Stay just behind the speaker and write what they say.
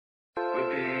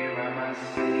my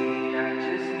city. I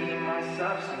just need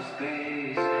myself some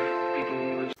space.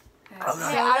 People. So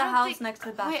the house next to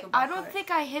the basketball I don't court.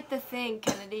 think I hit the thing,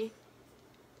 Kennedy.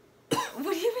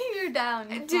 What do you mean you're down?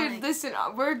 You're Dude, flying. listen,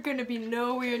 we're gonna be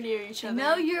nowhere near each other.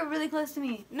 No, you're really close to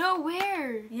me. No,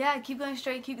 where? Yeah, keep going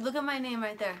straight. Look at my name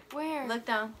right there. Where? Look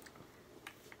down.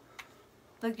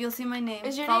 Look, you'll see my name.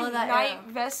 Is your Follow name that Night arrow.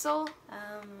 Vessel? I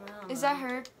don't Is know. that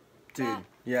her? Dude,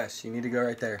 yes, you need to go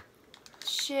right there.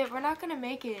 Shit, we're not gonna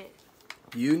make it.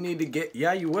 You need to get,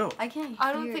 yeah, you will. I can't hear.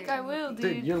 I don't think I will, Dude,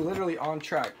 dude. you're literally on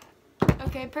track.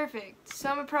 Okay, perfect. So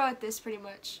I'm a pro at this, pretty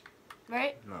much.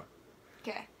 Right? No.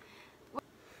 Okay.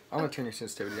 I'm gonna turn your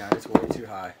sensitivity down. It's way too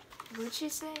high. What'd she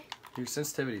say? Your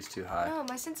sensitivity's too high. No,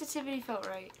 my sensitivity felt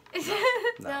right.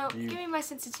 No, No, you- give me my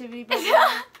sensitivity, baby.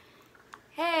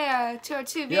 Hey, to our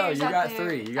two viewers Yo, you out got there.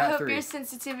 3. You got I hope 3. your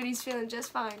sensitivity's feeling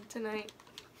just fine tonight.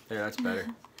 There, that's better.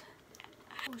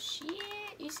 Oh shit!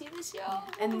 You see this, y'all?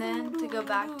 And then to go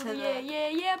back to the-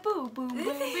 yeah, boo, boom, boom,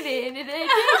 okay,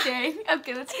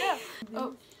 let's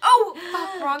go. Oh,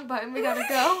 fuck, wrong button. We gotta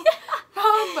go.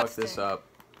 Wrong button. Fuck this up.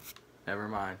 Never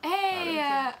mind. Hey,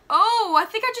 I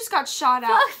think I just got shot at.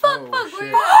 Fuck. Oh,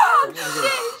 shit. Oh, shit.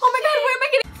 Oh my god, where am I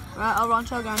getting? El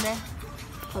Rancho Grande.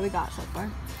 What we got so far?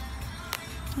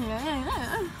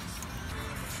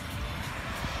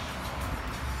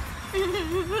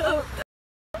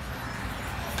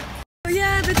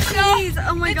 Yeah, the titties.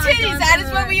 Oh my god. Titties, that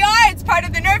is what we are. It's part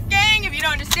of the Nerf gang. If you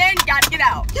don't understand, you gotta get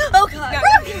out. Oh god.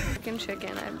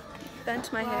 Chicken. I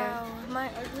bent my hair. My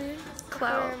ugly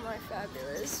Clout. my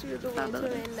fabulous. You're the ones who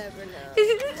may never know.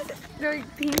 They're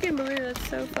like pink and blue. That's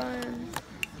so fun.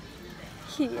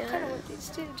 I kind of want these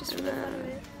too, just for the fun of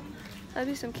it. That'd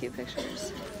be some cute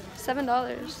pictures.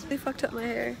 $7. They fucked up my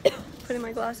hair. Putting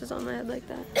my glasses on my head like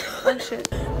that. Oh shit.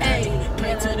 Hey,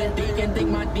 pray to the deacon, think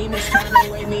my demons trying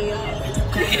to wake me up.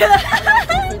 I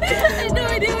had no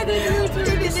idea what they were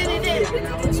doing.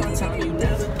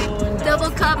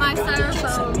 Double cut my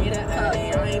styrofoam cup. I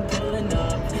ain't pulling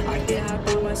up. I get high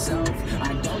by myself.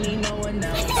 I don't need no one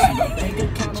else. Bank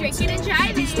account Drinking and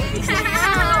driving.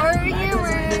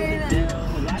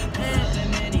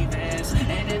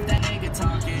 and if that nigga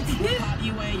talking, we'll pop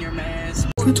you in your mask.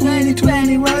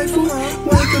 2020 rifle,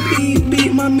 wake up,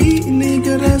 beat my meat,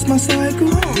 nigga, that's my cycle.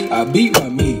 I beat my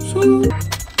meat. Yo,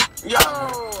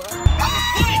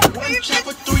 one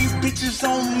chopper, 3 bitches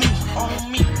on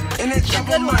me, and that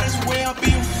chopper might as well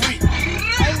be a freak.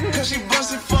 Cause she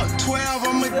busted fuck 12,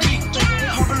 I'm a geek.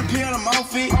 Hop in the pill, I'm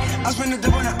outfit. I spend the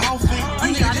double in the outfit. You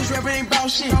niggas just rapping ain't bout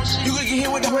shit. You could get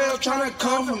hit with the 12 tryna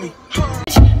come for me.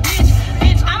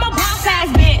 Bitch, I'm a boss ass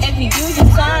bitch. If you use your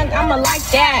tongue, I'ma like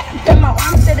that. Put my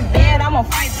arms to the bed, I'ma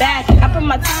fight back. I put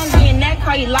my tongue in your neck,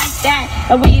 how you like that?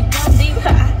 And when you go deep,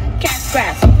 cat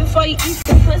scratch. Before you eat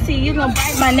the pussy, you gon'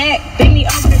 bite my neck. Bring me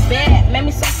over the bed, make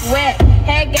me suck wet.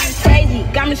 Head game crazy,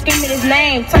 got me screaming his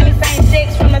name. Tony Fame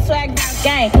 6 from the swag down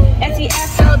gang.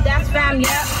 SESO, that's fam,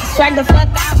 yep. Swag the fuck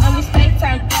out and we stay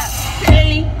turned up.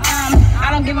 Clearly, I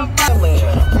don't give a fuck.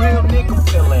 Real nigga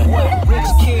feeling.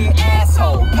 Rich kid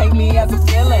asshole. Pay me as a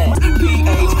villain.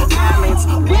 PH Islands.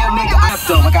 Real nigga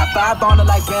opto. I got 5 on it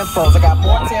like Benfos. I got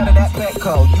more tail than that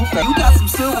Petco. You got some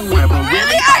silverware, but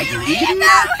really, are you eating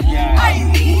up? Yeah. Are you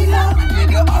eating up?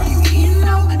 Nigga, are you eating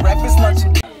up? Breakfast, lunch,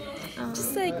 and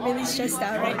Just like really stressed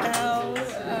out right now.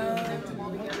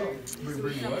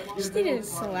 Just need to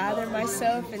slather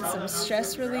myself in some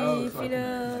stress relief, you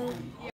know.